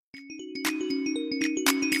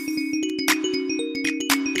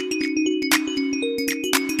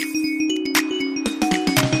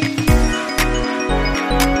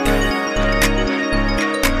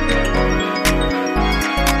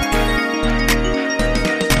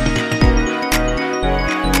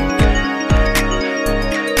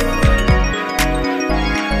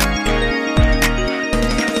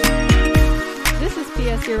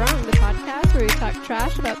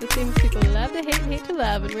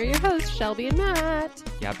we're your hosts, Shelby and Matt.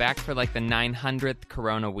 Yeah, back for like the 900th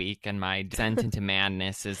Corona week, and my descent into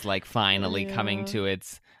madness is like finally coming to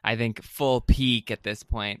its, I think, full peak at this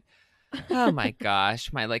point. Oh my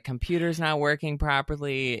gosh, my like computer's not working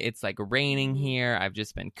properly. It's like raining here. I've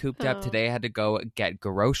just been cooped up. Today I had to go get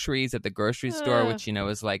groceries at the grocery store, which, you know,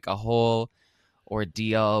 is like a whole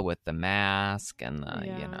ordeal with the mask and the,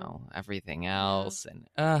 you know, everything else. And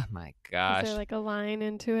oh my gosh. Is there like a line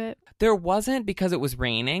into it? There wasn't, because it was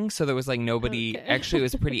raining, so there was like nobody. Actually, it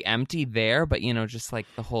was pretty empty there, but you know, just like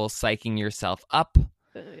the whole psyching yourself up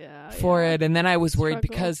for it. And then I was worried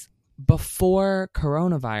because before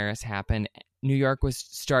coronavirus happened, New York was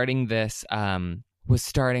starting this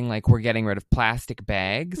like, we're getting rid of plastic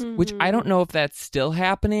bags, which I don't know if that's still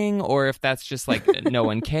happening or if that's just like no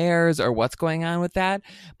one cares or what's going on with that.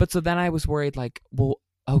 But so then I was worried, like, well,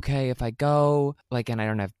 okay, if I go like and I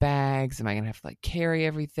don't have bags, am I gonna have to like carry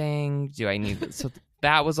everything? Do I need so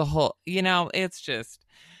that was a whole, you know, it's just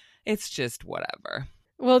whatever.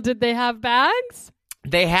 Well, did they have bags?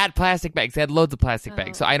 They had plastic bags. They had loads of plastic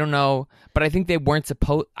bags. So I don't know, but I think they weren't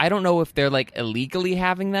supposed. I don't know if they're like illegally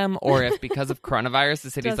having them or if because of coronavirus, the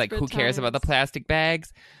city's like, who cares about the plastic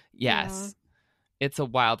bags? Yes. It's a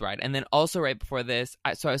wild ride. And then also right before this,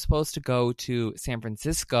 I was supposed to go to San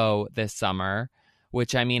Francisco this summer,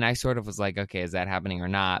 which, I mean, I sort of was like, okay, is that happening or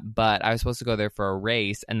not? But I was supposed to go there for a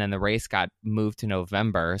race, and then the race got moved to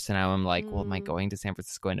November. So now I'm like, well, am I going to San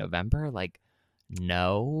Francisco in November? Like,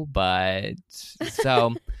 no, but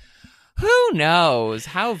so who knows?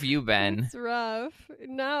 How have you been? It's rough.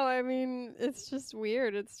 No, I mean, it's just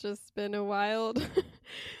weird. It's just been a wild,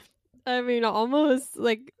 I mean, almost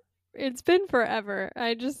like it's been forever.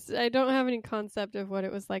 I don't have any concept of what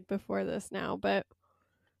it was like before this now, but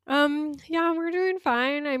yeah, we're doing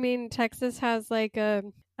fine. I mean, Texas has like a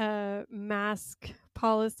mask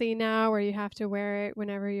policy now where you have to wear it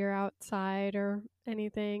whenever you're outside or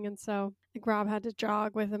anything, and so like Rob had to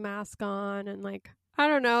jog with a mask on, and like I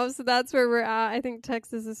don't know, so that's where we're at. I think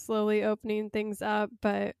Texas is slowly opening things up,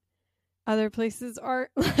 but other places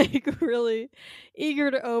aren't like really eager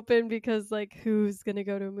to open because like who's gonna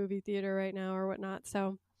go to a movie theater right now or whatnot.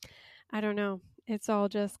 So I don't know. It's all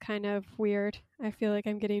just kind of weird. I feel like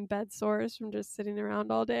I'm getting bed sores from just sitting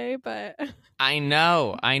around all day, but I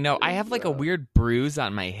know. I have like a weird bruise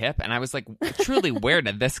on my hip, and I was like, truly, where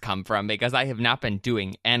did this come from? Because I have not been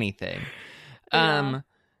doing anything.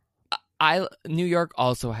 New York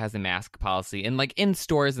also has a mask policy, and like in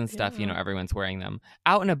stores and stuff, you know, everyone's wearing them.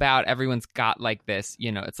 Out and about, everyone's got like this,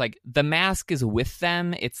 you know, it's like the mask is with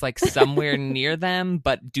them. It's like somewhere near them,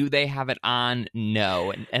 but do they have it on?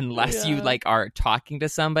 No, unless you like are talking to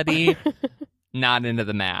somebody, not into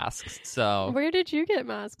the masks. So where did you get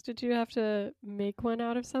masks? Did you have to make one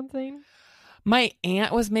out of something? My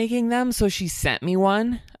aunt was making them, so she sent me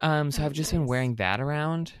one. So I've just been wearing that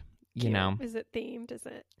around, you know. Is it themed? Is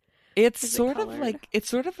it? It's sort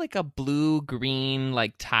of like a blue-green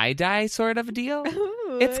like tie-dye sort of deal.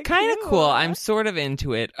 Ooh, it's kind of cool. I'm sort of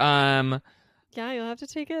into it. Yeah, you'll have to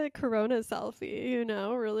take a Corona selfie, you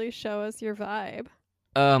know, really show us your vibe.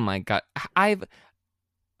 Oh my God. I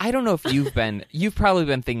don't know if you've probably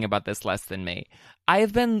been thinking about this less than me.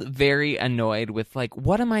 I've been very annoyed with like,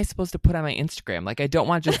 what am I supposed to put on my Instagram? Like, I don't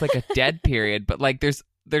want just like a dead period, but like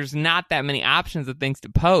there's not that many options of things to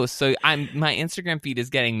post. So my Instagram feed is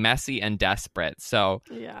getting messy and desperate. So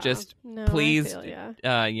please,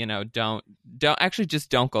 you know, don't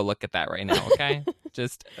go look at that right now. Okay.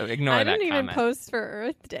 Just ignore that comment. I didn't even post for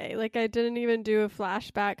Earth Day. Like I didn't even do a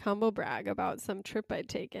flashback humble brag about some trip I'd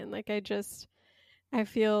taken. Like I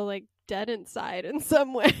feel like dead inside in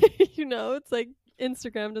some way, you know, it's like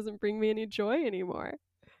Instagram doesn't bring me any joy anymore.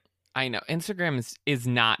 I know. Instagram is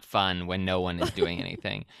not fun when no one is doing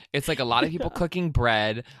anything. It's like a lot of people cooking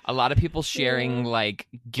bread, a lot of people sharing like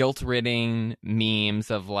guilt-ridden memes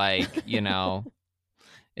of like, you know,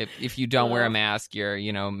 if you don't wear a mask, you're,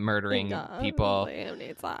 you know, murdering people.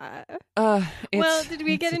 Well, did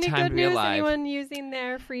we get any good news? Anyone using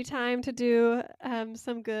their free time to do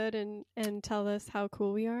some good and tell us how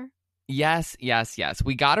cool we are? Yes.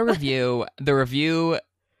 We got a review. The review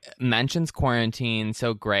mentions quarantine,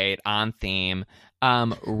 so great, on theme.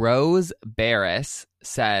 Rose Barris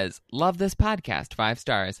says, love this podcast, 5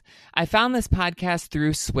 stars. I found this podcast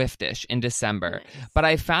through Swiftish in December, but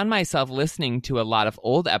I found myself listening to a lot of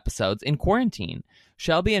old episodes in quarantine.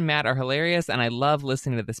 Shelby and Matt are hilarious, and I love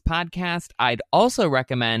listening to this podcast. I'd also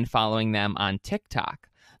recommend following them on TikTok.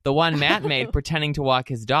 The one Matt made pretending to walk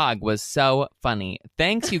his dog was so funny.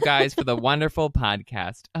 Thanks, you guys, for the wonderful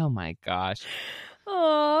podcast. Oh, my gosh.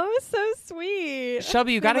 Oh, so sweet.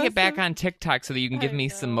 Shelby, you got to get back on TikTok so that you can give me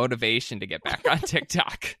some motivation to get back on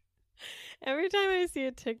TikTok. Every time I see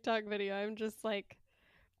a TikTok video, I'm just like,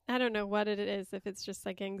 I don't know what it is, if it's just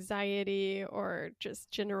like anxiety or just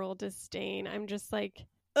general disdain. I'm just like,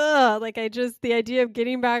 ugh, like the idea of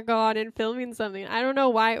getting back on and filming something. I don't know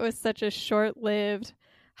why it was such a short-lived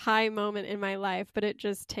high moment in my life, but it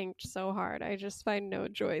just tanked so hard. I just find no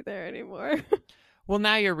joy there anymore. Well,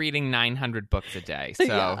 now you're reading 900 books a day,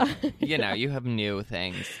 so, you know, you have new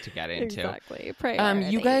things to get into. Exactly.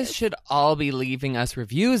 You guys should all be leaving us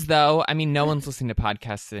reviews, though. I mean, no one's listening to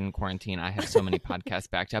podcasts in quarantine. I have so many podcasts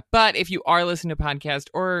backed up. But if you are listening to podcast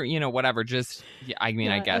or, you know, whatever, just, I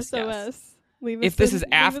guess, SOS. yes. If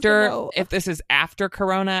this is after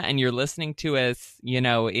Corona and you're listening to us, you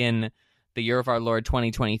know, in the year of our Lord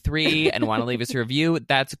 2023 and want to leave us a review,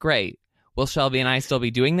 that's great. Will Shelby and I still be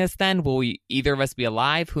doing this then? Will either of us be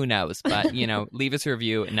alive? Who knows? But, you know, leave us a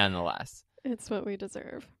review nonetheless. It's what we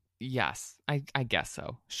deserve. Yes, I guess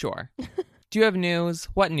so. Sure. Do you have news?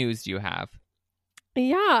 What news do you have?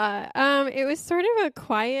 Yeah, it was sort of a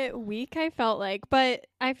quiet week, I felt like. But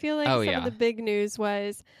I feel like some of the big news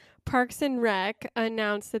was Parks and Rec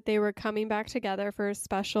announced that they were coming back together for a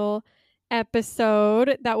special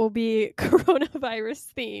episode that will be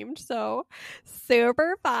coronavirus themed, so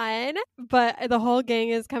super fun. But the whole gang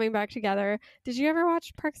is coming back together. Did you ever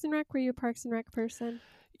watch Parks and Rec? Were you a Parks and Rec person?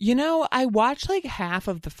 You know, I watched like half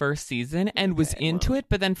of the first season and was into it,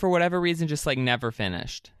 but then for whatever reason just like never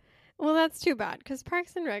finished. Well, that's too bad, because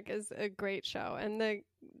Parks and Rec is a great show, and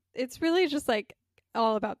it's really just like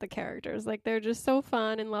all about the characters. Like, they're just so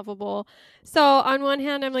fun and lovable. So on one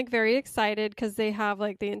hand, I'm like very excited because they have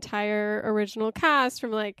like the entire original cast,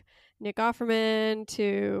 from like Nick Offerman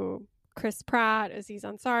to Chris Pratt, Aziz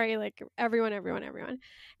Ansari, like everyone.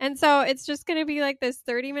 And so it's just going to be like this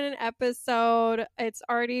 30-minute episode. It's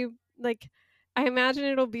already like, I imagine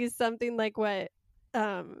it'll be something like what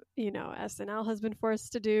SNL has been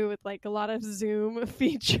forced to do with like a lot of Zoom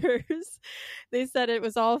features. They said it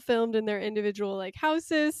was all filmed in their individual like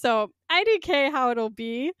houses. So IDK how it'll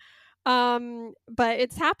be. But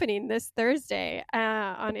it's happening this Thursday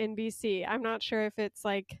on NBC. I'm not sure if it's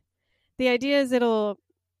like, the idea is it'll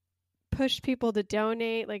push people to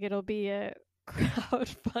donate. Like, it'll be a crowd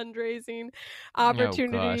fundraising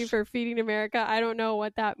opportunity for Feeding America. I don't know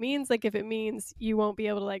what that means. Like, if it means you won't be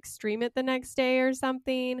able to like stream it the next day or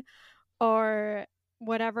something or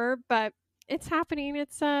whatever, but it's happening.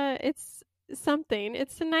 It's something.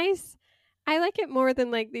 It's a nice, I like it more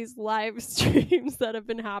than like these live streams that have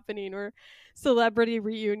been happening or celebrity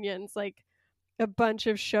reunions. Like, a bunch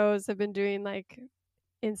of shows have been doing like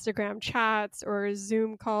Instagram chats or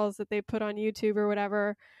Zoom calls that they put on YouTube or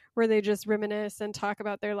whatever, where they just reminisce and talk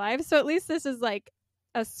about their lives. So at least this is like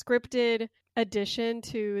a scripted addition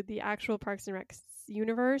to the actual Parks and Rec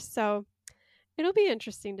universe. So it'll be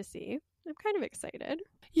interesting to see. I'm kind of excited.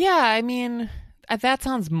 Yeah, I mean, that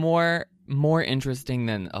sounds more interesting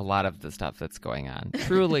than a lot of the stuff that's going on.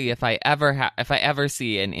 Truly, if I ever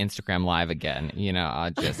see an Instagram live again, you know,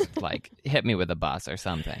 I'll just like hit me with a bus or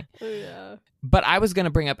something. Yeah. But I was going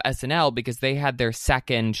to bring up SNL because they had their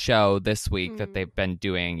second show this week that they've been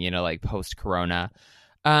doing, you know, like post-corona.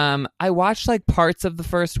 I watched like parts of the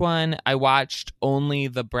first one. I watched only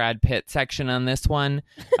the Brad Pitt section on this one.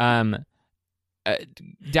 Dr.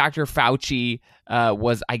 Fauci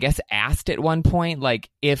was, I guess, asked at one point,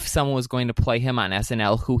 like, if someone was going to play him on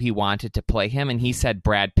SNL, who he wanted to play him. And he said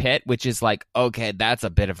Brad Pitt, which is like, okay, that's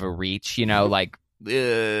a bit of a reach, you know, like,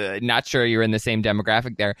 not sure you're in the same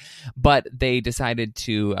demographic there. But they decided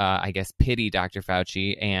to, I guess, pity Dr.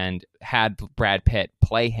 Fauci and had Brad Pitt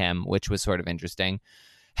play him, which was sort of interesting.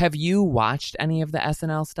 Have you watched any of the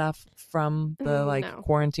SNL stuff from the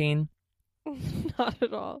quarantine? Not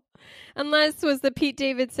at all. Unless, was the Pete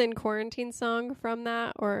Davidson quarantine song from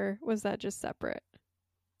that, or was that just separate?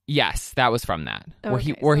 Yes, that was from that.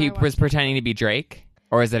 Okay, where he was pretending to be Drake,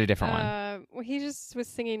 or is that a different one? Well, he just was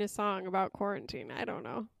singing a song about quarantine. I don't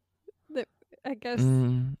know. I guess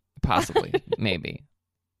possibly, maybe.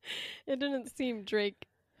 It didn't seem Drake.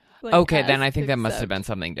 Okay, then I think that must have been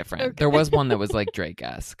something different. Okay. There was one that was like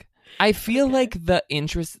Drake-esque. I feel like the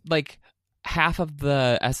interest, like, half of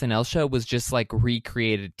the SNL show was just like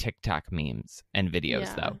recreated TikTok memes and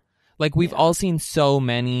videos, though. Like, we've all seen so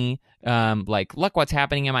many, like, look what's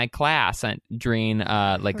happening in my class during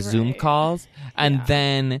like Zoom calls. And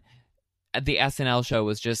then the SNL show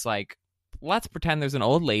was just like, let's pretend there's an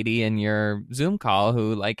old lady in your Zoom call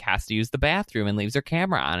who like has to use the bathroom and leaves her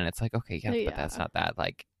camera on. And it's like, okay, but that's not that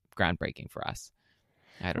like groundbreaking for us.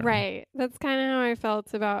 I don't know. Right. That's kind of how I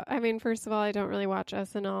felt about, I mean, first of all, I don't really watch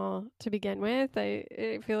SNL to begin with.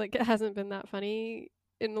 I feel like it hasn't been that funny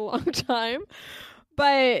in a long time.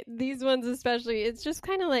 But these ones especially, it's just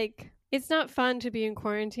kind of like, it's not fun to be in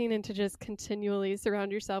quarantine and to just continually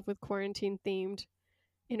surround yourself with quarantine-themed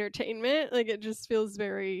entertainment. Like, it just feels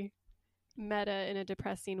very meta in a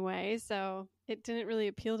depressing way. So it didn't really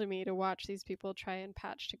appeal to me to watch these people try and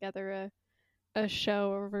patch together a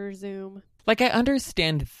show over Zoom. Like, I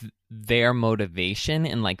understand their motivation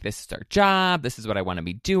and like, this is our job, this is what I want to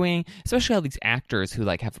be doing, especially all these actors who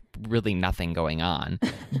like have really nothing going on.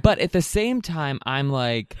 But at the same time, I'm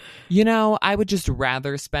like, you know, I would just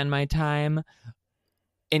rather spend my time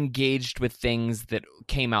engaged with things that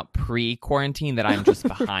came out pre-quarantine that I'm just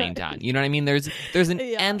behind right. on. You know what I mean? There's an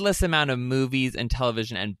endless amount of movies and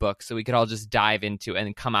television and books, so we could all just dive into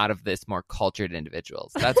and come out of this more cultured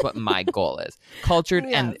individuals. That's what my goal is. Cultured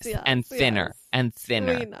and thinner and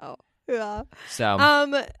thinner. We know. Yeah.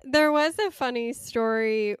 So there was a funny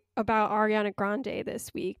story about Ariana Grande this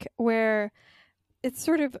week where it's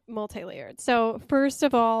sort of multi-layered. So first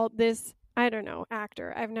of all, this, I don't know,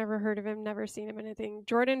 actor, I've never heard of him, never seen him in anything,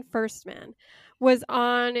 Jordan Firstman, was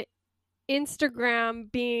on Instagram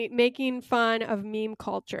making fun of meme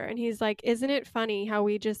culture. And he's like, isn't it funny how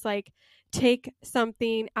we just like take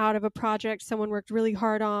something out of a project someone worked really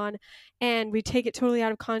hard on and we take it totally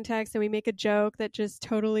out of context and we make a joke that just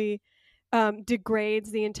totally degrades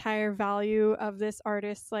the entire value of this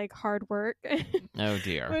artist's like hard work. Oh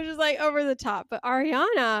dear. Which is like over the top. But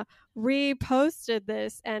Ariana reposted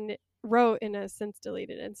this and wrote in a since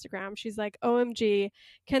deleted Instagram, she's like, OMG,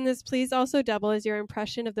 can this please also double as your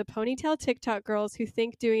impression of the ponytail TikTok girls who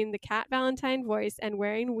think doing the Cat Valentine voice and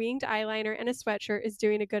wearing winged eyeliner and a sweatshirt is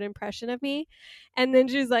doing a good impression of me? And then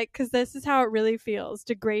she's like, because this is how it really feels,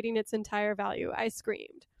 degrading its entire value. I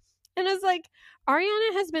screamed. And I was like,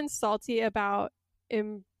 Ariana has been salty about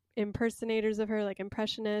impersonators of her, like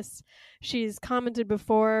impressionists. She's commented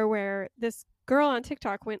before where this girl on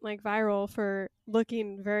TikTok went like viral for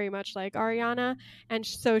looking very much like Ariana, and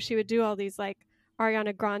so she would do all these like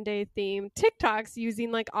Ariana Grande themed TikToks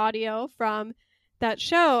using like audio from that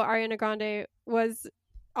show Ariana Grande was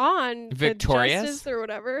on, Victorious Justice or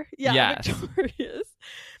whatever. Yeah, yes. Victorious.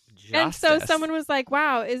 Justice. And so someone was like,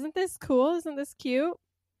 wow, isn't this cool? Isn't this cute?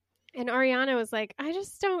 And Ariana was like, I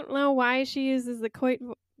just don't know why she uses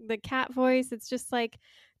the cat voice. It's just like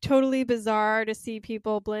totally bizarre to see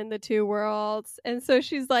people blend the two worlds. And so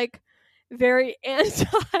she's like very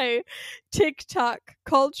anti TikTok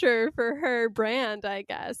culture for her brand, I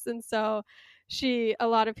guess. And so a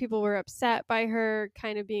lot of people were upset by her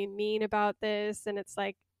kind of being mean about this. And it's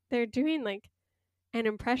like they're doing like an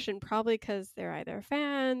impression probably because they're either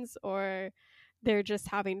fans or they're just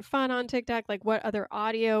having fun on TikTok. Like, what other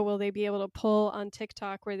audio will they be able to pull on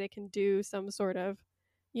TikTok where they can do some sort of,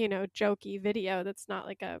 you know, jokey video that's not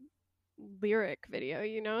like a lyric video,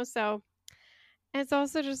 you know? So it's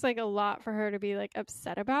also just like a lot for her to be like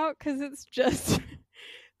upset about because it's just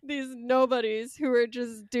these nobodies who are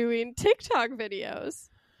just doing TikTok videos.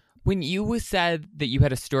 When you said that you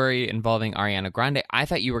had a story involving Ariana Grande, I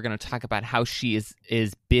thought you were going to talk about how she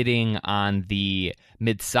is bidding on the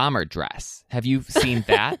Midsommar dress. Have you seen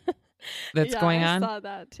that? That's going on? I saw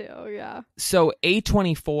that too, yeah. So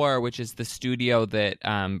A24, which is the studio that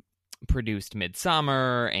produced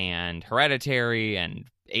Midsommar and Hereditary and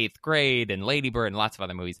 8th Grade and Lady Bird and lots of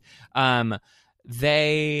other movies,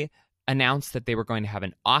 they announced that they were going to have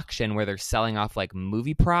an auction where they're selling off like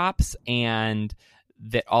movie props and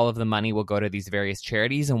that all of the money will go to these various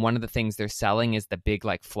charities. And one of the things they're selling is the big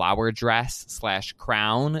like flower dress /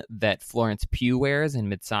 crown that Florence Pugh wears in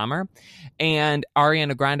Midsommar. And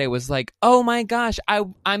Ariana Grande was like, oh my gosh,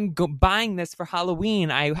 I'm buying this for Halloween.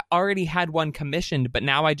 I already had one commissioned, but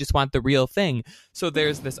now I just want the real thing. So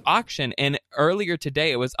there's this auction. And earlier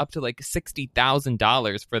today, it was up to like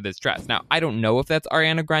 $60,000 for this dress. Now, I don't know if that's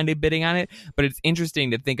Ariana Grande bidding on it, but it's interesting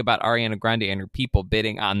to think about Ariana Grande and her people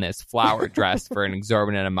bidding on this flower dress for an exorbitant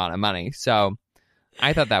amount of money. So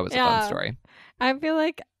I thought that was a fun story. I feel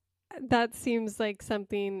like that seems like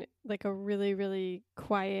something like a really, really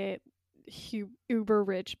quiet, uber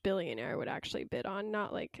rich billionaire would actually bid on.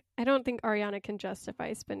 Not like, I don't think Ariana can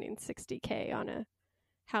justify spending $60,000 on a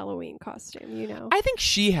Halloween costume, you know? I think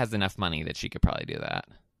she has enough money that she could probably do that.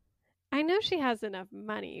 I know she has enough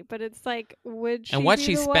money, but it's like, would she? And what's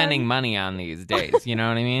she spending money on these days? You know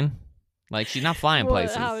what I mean? Like, she's not flying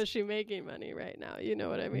places. How is she making money right now? You know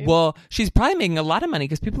what I mean? Well, she's probably making a lot of money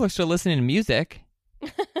because people are still listening to music.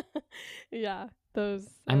 Yeah, those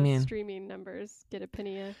streaming numbers get a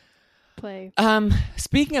penny play.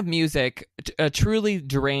 Speaking of music, a truly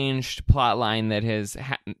deranged plot line that has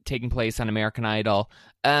taken place on American Idol.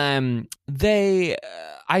 I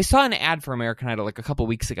saw an ad for American Idol like a couple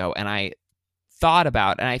weeks ago, and I thought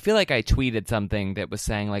about, and I feel like I tweeted something that was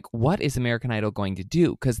saying like, what is American Idol going to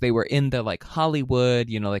do? Because they were in the like Hollywood,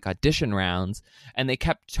 like audition rounds, and they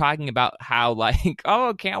kept talking about how like,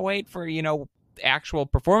 oh, can't wait for, actual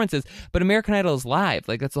performances, but American Idol is live.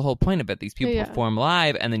 Like, that's the whole point of it. These people perform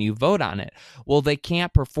live and then you vote on it. Well, they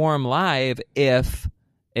can't perform live if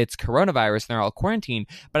it's coronavirus and they're all quarantined.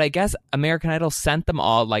 But I guess American Idol sent them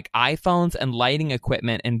all like iPhones and lighting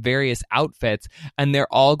equipment and various outfits, and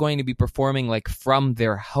they're all going to be performing like from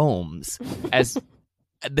their homes as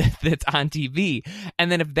that's on TV.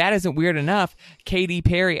 And then if that isn't weird enough, Katy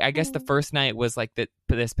Perry, I guess the first night was like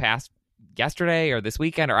this past yesterday or this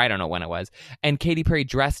weekend, or I don't know when it was, and Katy Perry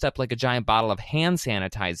dressed up like a giant bottle of hand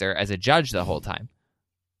sanitizer as a judge the whole time.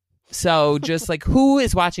 So just like, who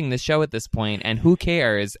is watching this show at this point, and who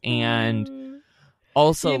cares? And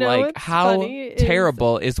also, like, how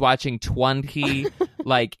terrible is watching 20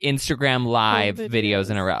 like Instagram live videos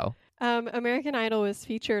in a row? American Idol was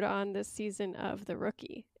featured on this season of The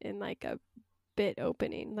Rookie in like a bit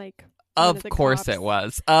opening, like. Of course it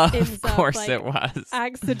was. Of course it was.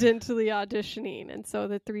 Accidentally auditioning. And so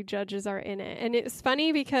the 3 judges are in it. And it's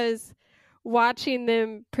funny because watching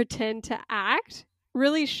them pretend to act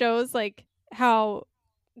really shows like how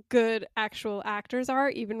good actual actors are,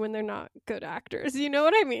 even when they're not good actors. You know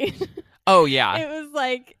what I mean? Oh, yeah.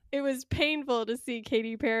 It was painful to see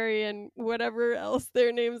Katy Perry and whatever else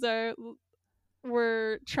their names are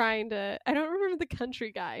were trying to, I don't remember the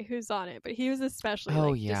country guy who's on it, but he was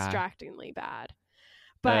especially distractingly bad.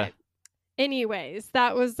 But anyways,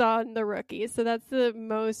 that was on The Rookie. So that's the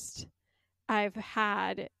most I've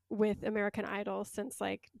had with American Idol since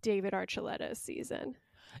like David Archuleta's season.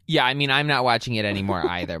 Yeah, I mean, I'm not watching it anymore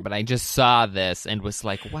either, but I just saw this and was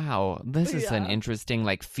like, wow, this is an interesting,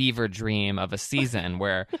 like, fever dream of a season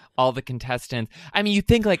where all the contestants, I mean, you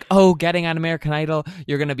think like, oh, getting on American Idol,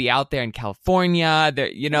 you're going to be out there in California, there,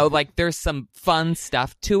 like there's some fun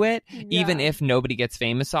stuff to it, even if nobody gets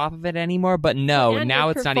famous off of it anymore. But no, now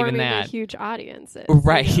it's not even that. Huge audiences.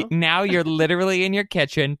 Right. Now you're literally in your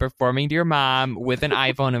kitchen performing to your mom with an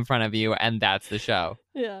iPhone in front of you, and that's the show.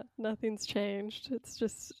 Yeah, nothing's changed. It's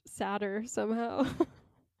just sadder somehow.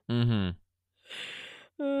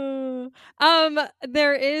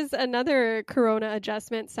 There is another corona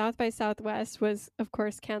adjustment. South by Southwest was, of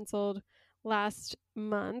course, canceled last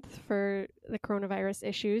month for the coronavirus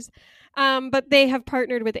issues. But they have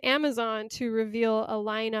partnered with Amazon to reveal a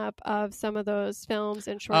lineup of some of those films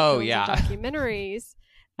and short films and documentaries.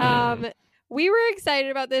 We were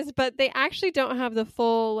excited about this, but they actually don't have the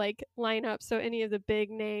full like lineup, so any of the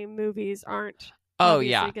big name movies aren't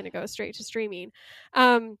going to go straight to streaming.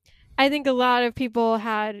 I think a lot of people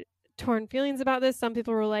had torn feelings about this. Some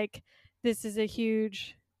people were like, this is a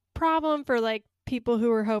huge problem for like people who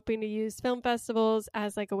were hoping to use film festivals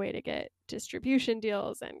as like a way to get distribution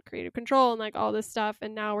deals and creative control and like all this stuff.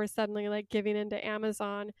 And now we're suddenly like giving into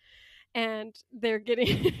Amazon and they're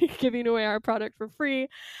giving away our product for free.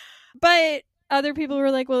 But other people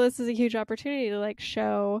were like, well, this is a huge opportunity to like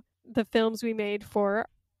show the films we made for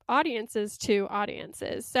audiences to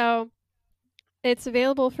audiences. So it's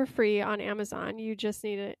available for free on Amazon. You just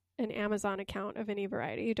need an Amazon account of any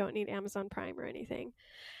variety. You don't need Amazon Prime or anything.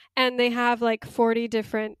 And they have like 40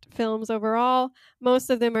 different films overall. Most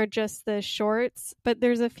of them are just the shorts, but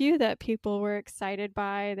there's a few that people were excited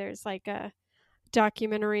by. There's like a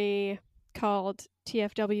documentary called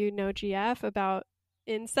TFW No GF about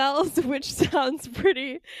incels, which sounds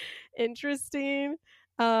pretty interesting.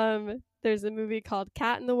 There's a movie called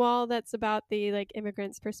Cat in the Wall that's about the like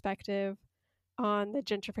immigrants' perspective on the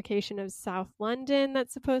gentrification of South London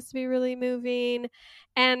that's supposed to be really moving.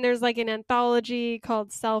 And there's like an anthology called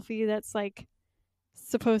Selfie that's like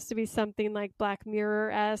supposed to be something like Black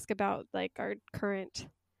Mirror-esque about like our current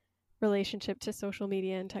relationship to social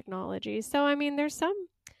media and technology. So I mean, there's some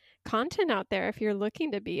content out there if you're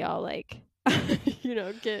looking to be all like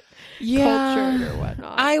get cultured or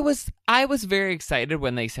whatnot. I was very excited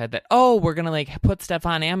when they said that, oh, we're gonna like put stuff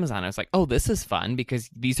on Amazon. I was like, oh, this is fun because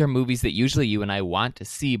these are movies that usually you and I want to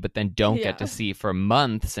see but then don't get to see for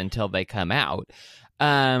months until they come out.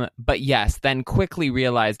 But yes, then quickly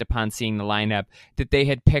realized upon seeing the lineup that they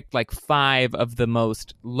had picked like 5 of the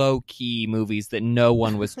most low-key movies that no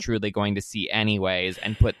one was truly going to see anyways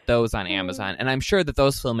and put those on Amazon. And I'm sure that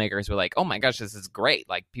those filmmakers were like, oh my gosh, this is great.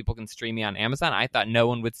 Like, people can stream me on Amazon. I thought no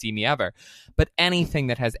one would see me ever. But anything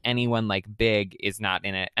that has anyone like big is not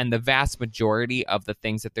in it. And the vast majority of the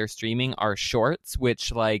things that they're streaming are shorts,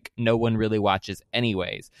 which like no one really watches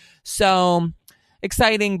anyways. So...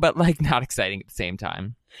 exciting, but like not exciting at the same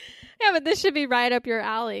time. Yeah, but this should be right up your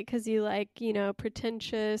alley because you like, you know,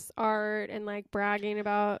 pretentious art and like bragging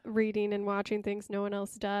about reading and watching things no one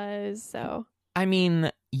else does. So, I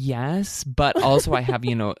mean, yes, but also I have,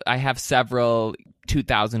 you know, I have several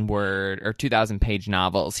 2,000 word or 2,000 page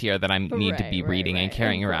novels here that I need to be reading and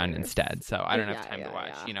carrying around instead. So I don't have time to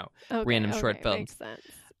watch, you know, random short films. Makes sense.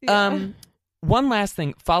 Yeah. One last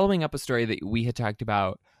thing, following up a story that we had talked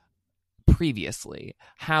about previously,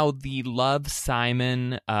 how the Love,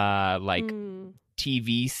 Simon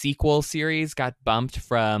TV sequel series got bumped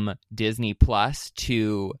from Disney Plus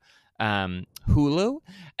to Hulu,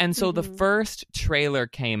 and so the first trailer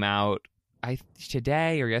came out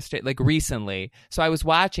today or yesterday, like recently. So I was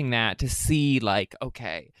watching that to see like,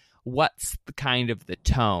 okay, what's the kind of the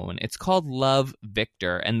tone. It's called Love,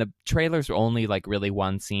 Victor, and the trailers were only like really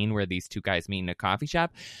one scene where these 2 guys meet in a coffee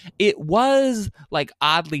shop. It was like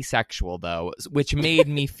oddly sexual though, which made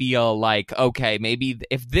me feel like, okay, maybe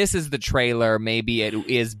if this is the trailer, maybe it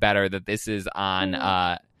is better that this is on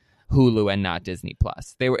Hulu and not Disney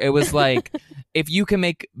Plus. It was like, if you can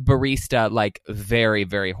make Barista like very,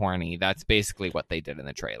 very horny, that's basically what they did in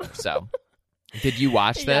the trailer. So did you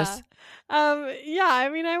watch this? Yeah, I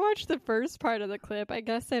mean, I watched the first part of the clip. I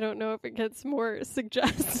guess I don't know if it gets more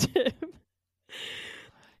suggestive.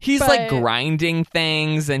 He's like grinding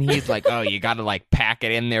things and he's like, oh, you got to like pack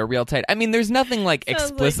it in there real tight. I mean, there's nothing like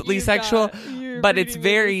explicitly sexual, but it's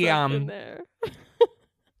very, I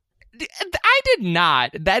did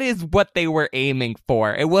not. That is what they were aiming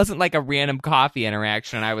for. It wasn't like a random coffee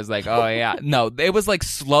interaction. I was like, oh yeah. No, it was like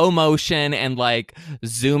slow motion and like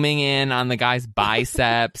zooming in on the guy's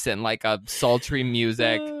biceps and like a sultry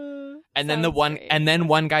music. And then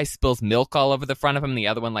one guy spills milk all over the front of him. And the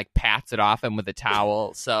other one like pats it off him with a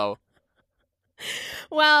towel. So,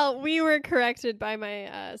 well, we were corrected by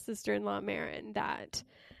my sister-in-law, Marin, that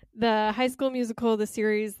the High School Musical, the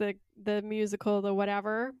series, the musical, the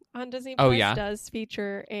whatever on Disney Plus does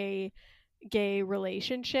feature a gay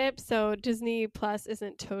relationship. So Disney Plus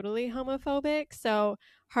isn't totally homophobic. So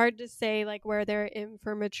hard to say like where their in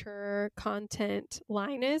for mature content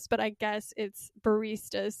line is, but I guess it's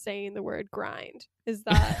baristas saying the word grind. Is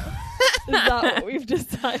that what we've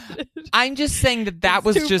decided? I'm just saying that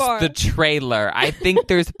was just the trailer. I think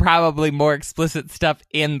there's probably more explicit stuff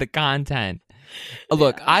in the content.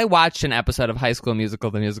 Look, I watched an episode of High School Musical,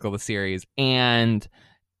 the series, and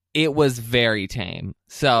it was very tame.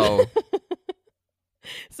 So,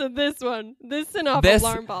 this sent off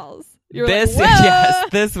alarm balls.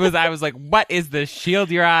 This was. I was like, "What is this? Shield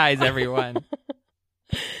your eyes, everyone!"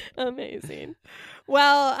 Amazing.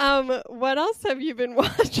 Well, what else have you been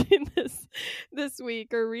watching this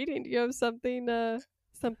week or reading? Do you have something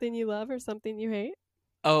you love or something you hate?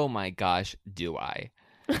 Oh my gosh, do I?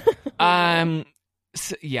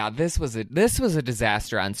 So, yeah, this was a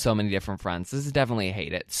disaster on so many different fronts. This is definitely a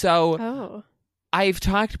hate it. So, I've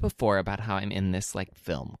talked before about how I'm in this like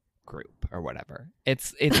film group or whatever.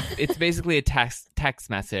 It's basically a text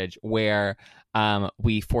message where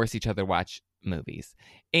we force each other to watch movies.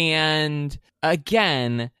 And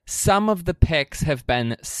again, some of the picks have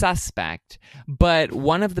been suspect, but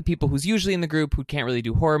one of the people who's usually in the group who can't really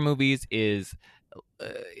do horror movies is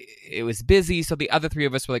it was busy, so the other 3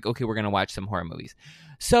 of us were like, okay, we're gonna watch some horror movies.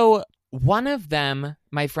 So one of them,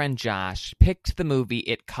 my friend Josh, picked the movie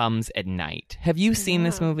It Comes at Night. Have you seen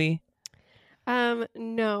this movie?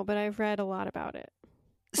 No, but I've read a lot about it.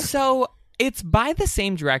 So it's by the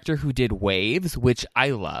same director who did Waves, which I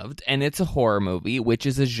loved, and it's a horror movie, which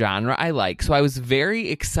is a genre I like. So I was very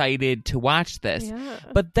excited to watch this. Yeah.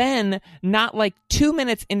 But then, not like 2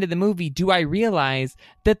 minutes into the movie, do I realize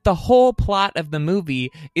that the whole plot of the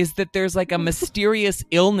movie is that there's like a mysterious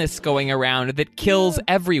illness going around that kills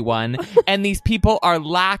everyone, and these people are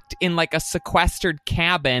locked in like a sequestered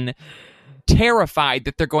cabin, terrified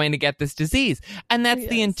that they're going to get this disease. And that's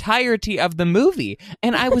the entirety of the movie.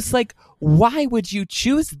 And I was like, why would you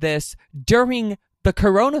choose this during the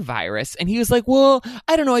coronavirus. And he was like, well,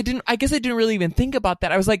 I don't know. I guess I didn't really even think about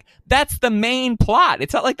that. I was like, that's the main plot.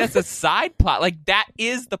 It's not like that's a side plot. Like, that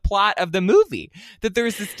is the plot of the movie, that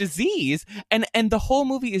there's this disease, and the whole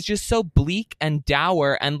movie is just so bleak and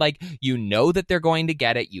dour, and like, you know that they're going to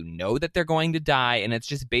get it, you know that they're going to die, and it's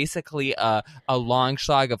just basically a long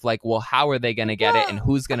slog of like, well, how are they going to get it, and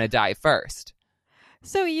who's going to die first?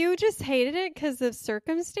 So you just hated it because of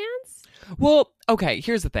circumstance? Well, okay,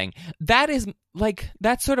 here's the thing.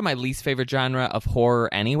 That's sort of my least favorite genre of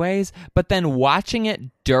horror anyways, but then watching it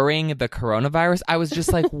during the coronavirus, I was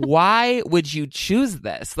just like, why would you choose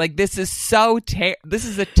this? Like, this is this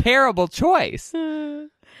is a terrible choice. So,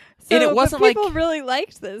 and it wasn't people really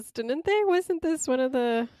liked this, didn't they? Wasn't this one of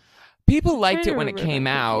the... People liked it when it came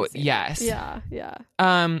out, yes. Yeah.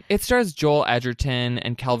 It stars Joel Edgerton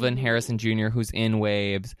and Kelvin Harrison Jr., who's in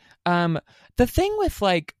Waves. The thing with,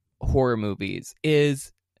 like, horror movies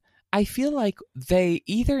is I feel like they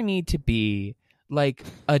either need to be, like,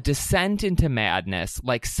 a descent into madness,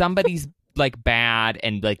 like somebody's, like, bad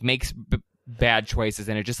and, like, makes bad choices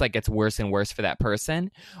and it just, like, gets worse and worse for that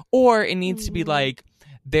person, or it needs to be, like,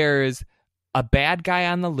 there's a bad guy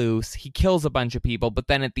on the loose, he kills a bunch of people, but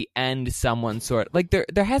then at the end someone like there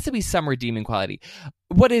has to be some redeeming quality.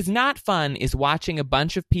 What is not fun is watching a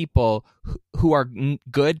bunch of people who are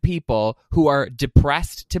good people who are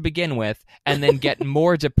depressed to begin with and then get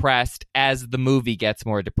more depressed as the movie gets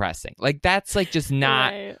more depressing. Like, that's like just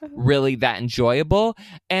not really that enjoyable.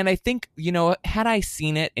 And I think, you know, had I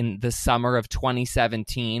seen it in the summer of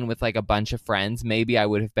 2017 with like a bunch of friends, maybe I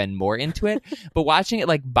would have been more into it. But watching it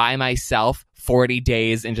like by myself 40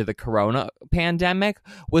 days into the corona pandemic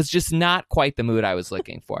was just not quite the mood I was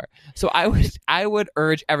looking for. So I would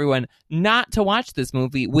urge everyone not to watch this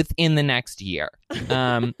movie within the next year.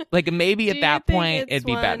 Like, maybe at that point it'd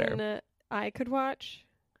be better. I could watch.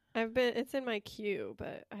 It's in my queue,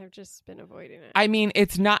 but I've just been avoiding it. I mean,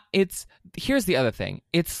 here's the other thing.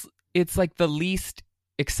 It's like the least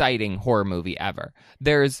exciting horror movie ever.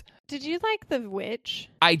 Did you like The Witch?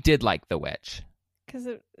 I did like The Witch. Because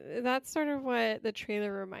that's sort of what the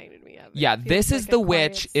trailer reminded me of. Yeah, this is like The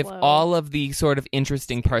Witch if all of the sort of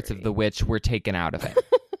interesting parts of The Witch were taken out of it.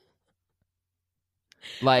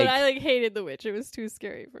 But I like hated The Witch. It was too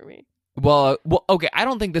scary for me. Well, okay, I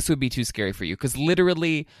don't think this would be too scary for you because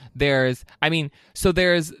literally there's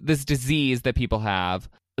this disease that people have,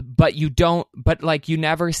 but you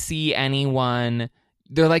never see anyone.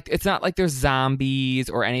 They're like, it's not like there's zombies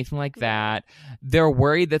or anything like that. They're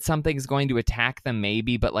worried that something's going to attack them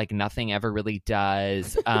maybe, but like nothing ever really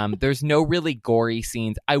does. There's no really gory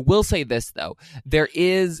scenes. I will say this though. There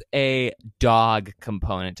is a dog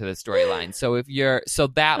component to the storyline. So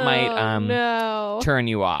that might turn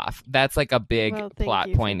you off. That's like a big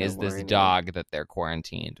plot point is this dog that they're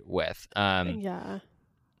quarantined with. Yeah.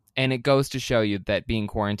 And it goes to show you that being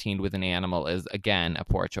quarantined with an animal is again a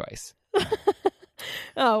poor choice.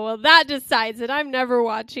 Oh, well, that decides it. I'm never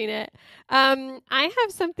watching it. I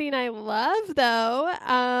have something I love, though.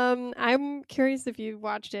 I'm curious if you've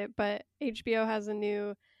watched it, but HBO has a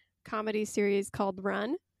new comedy series called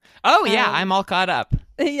Run. Oh, yeah. I'm all caught up.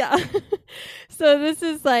 Yeah. So this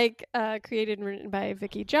is like created and written by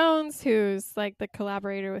Vicky Jones, who's like the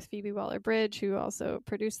collaborator with Phoebe Waller-Bridge, who also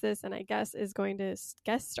produced this and I guess is going to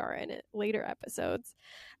guest star in it later episodes.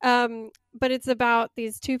 But it's about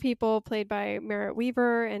these two people played by Merritt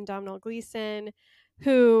Wever and Domhnall Gleeson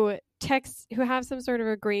who have some sort of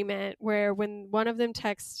agreement where when one of them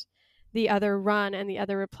texts the other run and the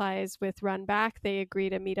other replies with run back, they agree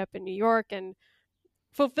to meet up in New York and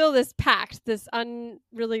fulfill this pact, this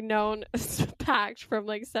unreally known pact from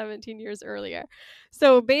like 17 years earlier.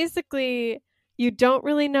 So basically, you don't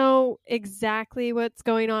really know exactly what's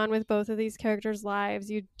going on with both of these characters'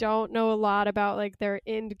 lives. You don't know a lot about like their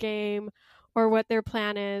end game or what their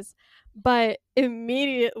plan is. But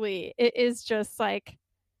immediately, it is just like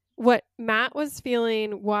what Matt was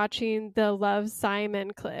feeling watching the Love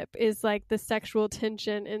Simon clip is like the sexual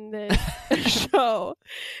tension in this show.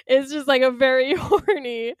 It's just like a very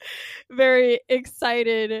horny, very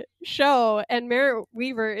excited show. And Merritt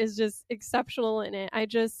Wever is just exceptional in it.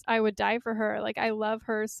 I would die for her. Like, I love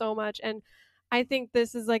her so much. And I think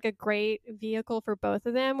this is like a great vehicle for both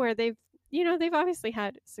of them where they've obviously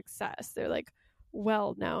had success. They're like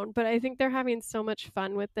well known, but I think they're having so much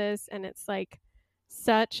fun with this. And it's like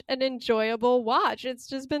such an enjoyable watch. It's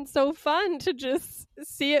just been so fun to just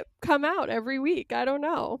see it come out every week. I don't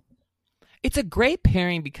know. It's a great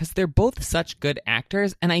pairing because they're both such good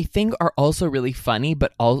actors and I think are also really funny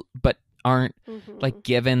but aren't like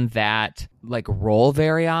given that like role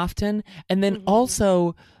very often. And then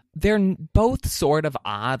also they're both sort of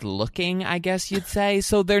odd looking, I guess you'd say.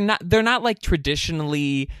 So they're not like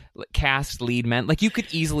traditionally cast lead men. Like you could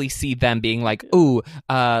easily see them being like, ooh,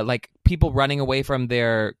 like people running away from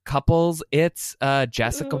their couples. It's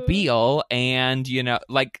Jessica Biel and, you know,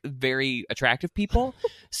 like very attractive people.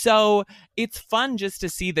 So it's fun just to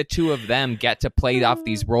see the two of them get to play off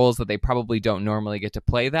these roles that they probably don't normally get to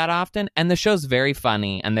play that often. And the show's very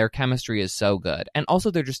funny and their chemistry is so good. And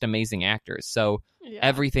also they're just amazing actors. So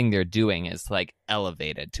everything they're doing is like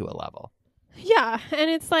elevated to a level. Yeah, and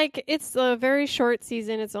it's like it's a very short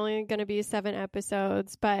season. It's only going to be 7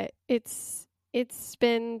 episodes, but it's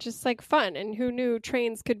been just like fun. And who knew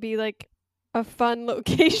trains could be like a fun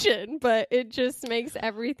location, but it just makes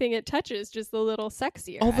everything it touches just a little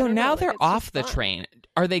sexier. Although now they're off the train.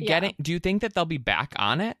 Are they getting? Do you think that they'll be back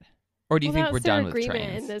on it? Or do you think we're done with trains? Their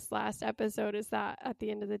agreement in this last episode is that at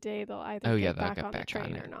the end of the day they'll either get back on the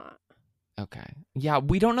train or not. Okay. Yeah,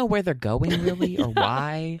 we don't know where they're going really or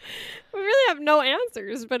why. We really have no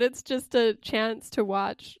answers, but it's just a chance to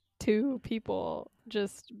watch two people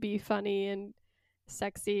just be funny and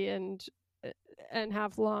sexy and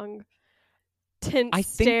have long tense I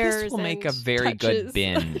think stares this will make a touches. very good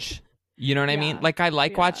binge. You know what I mean? Like I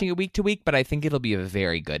like watching it week to week, but I think it'll be a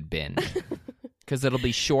very good binge. Because it'll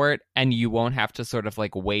be short and you won't have to sort of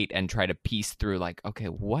like wait and try to piece through like, okay,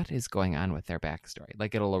 what is going on with their backstory?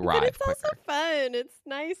 Like it'll arrive But it's quicker. also fun. It's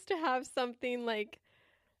nice to have something like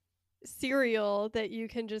serial that you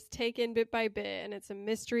can just take in bit by bit and it's a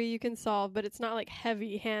mystery you can solve, but it's not like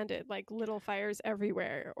heavy-handed like Little Fires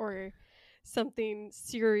Everywhere or something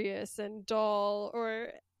serious and dull or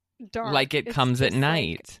dark. Like It Comes at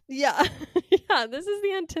Night. Yeah. Yeah, this is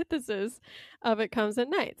the antithesis of It Comes at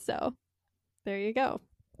Night. So there you go.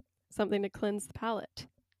 Something to cleanse the palate.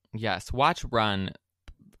 Yes. Watch Run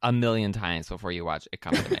a million times before you watch It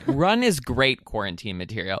Comes at Night. Run is great quarantine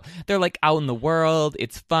material. They're like out in the world.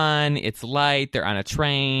 It's fun. It's light. They're on a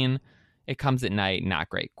train. It Comes at Night. Not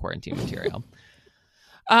great quarantine material.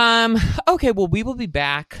 Okay. Well, we will be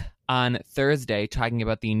back on Thursday talking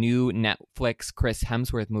about the new Netflix Chris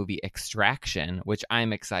Hemsworth movie Extraction, which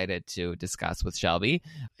I'm excited to discuss with Shelby.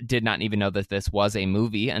 Did not even know that this was a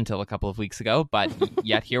movie until a couple of weeks ago, but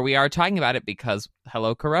yet here we are talking about it because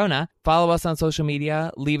hello Corona. Follow us on social media,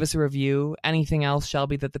 leave us a review. Anything else,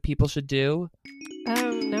 Shelby, that the people should do?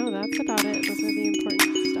 No, that's about it. Those are the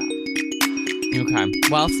important stuff. Okay.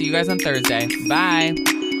 Well, see you guys on Thursday. Bye.